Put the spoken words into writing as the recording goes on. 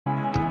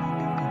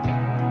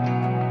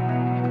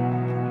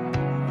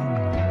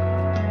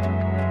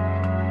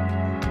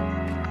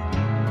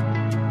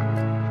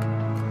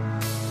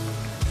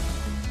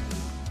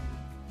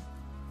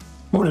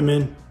Morning,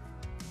 man.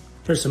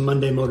 Here's some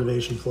Monday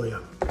motivation for you.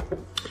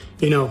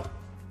 You know,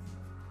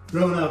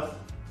 growing up,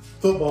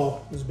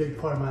 football was a big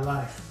part of my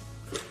life.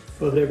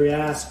 Loved every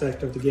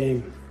aspect of the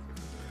game.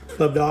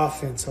 Loved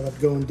offense. I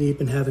loved going deep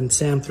and having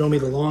Sam throw me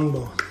the long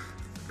ball.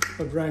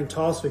 Loved Ryan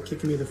Tosvik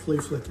kicking me the flea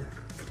flicker.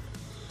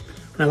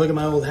 When I look at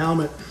my old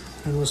helmet,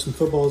 I know some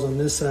footballs on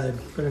this side,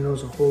 but I know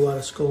there's a whole lot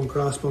of skull and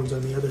crossbones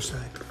on the other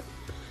side.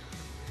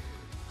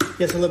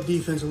 Yes, I love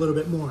defense a little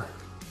bit more.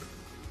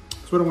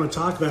 So what I want to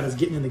talk about is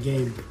getting in the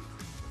game.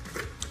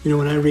 You know,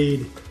 when I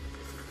read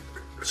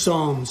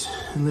Psalms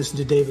and listen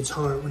to David's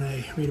heart, when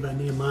I read about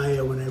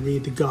Nehemiah, when I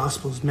read the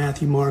Gospels,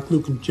 Matthew, Mark,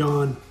 Luke, and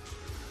John,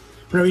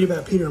 when I read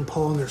about Peter and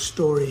Paul and their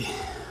story,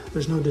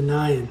 there's no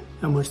denying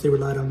how much they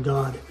relied on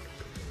God.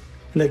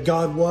 And that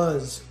God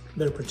was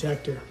their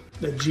protector,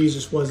 that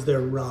Jesus was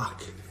their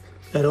rock,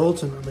 that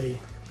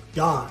ultimately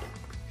God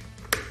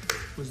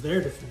was their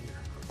defender.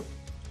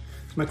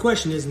 So my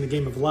question is, in the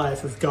game of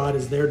life, if God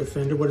is their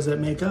defender, what does that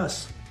make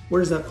us?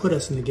 Where does that put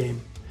us in the game?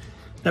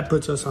 That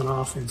puts us on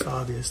offense,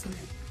 obviously.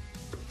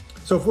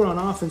 So if we're on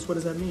offense, what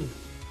does that mean?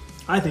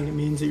 I think it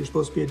means that you're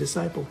supposed to be a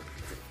disciple.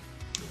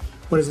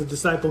 What does a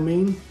disciple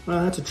mean?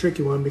 Well, that's a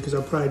tricky one because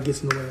our pride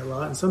gets in the way a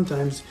lot. And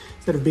sometimes,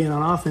 instead of being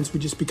on offense, we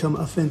just become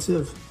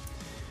offensive.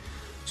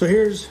 So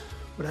here's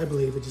what I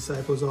believe a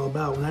disciple is all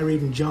about. When I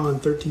read in John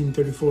 13,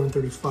 34, and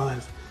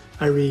 35,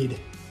 I read,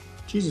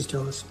 Jesus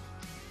tells us,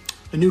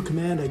 "A new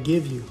command I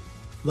give you,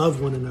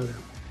 love one another,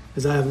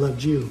 as I have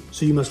loved you,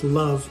 so you must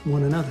love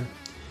one another.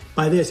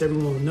 By this,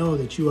 everyone will know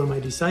that you are my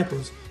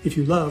disciples, if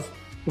you love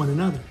one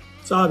another."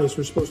 It's obvious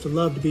we're supposed to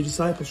love to be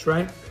disciples,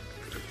 right?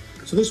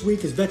 So this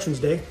week is Veterans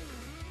Day,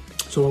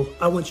 so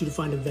I want you to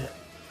find a vet.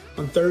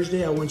 On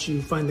Thursday, I want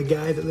you to find the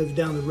guy that lives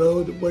down the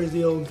road that wears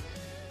the old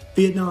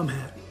Vietnam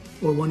hat,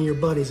 or one of your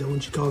buddies. I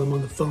want you to call them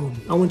on the phone.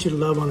 I want you to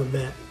love on a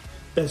vet.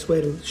 Best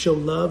way to show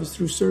love is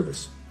through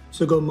service.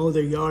 So go mow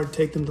their yard,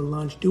 take them to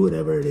lunch, do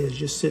whatever it is,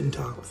 just sit and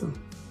talk with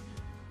them.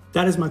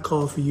 That is my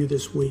call for you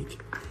this week.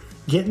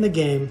 Get in the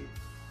game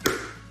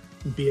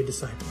and be a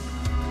disciple.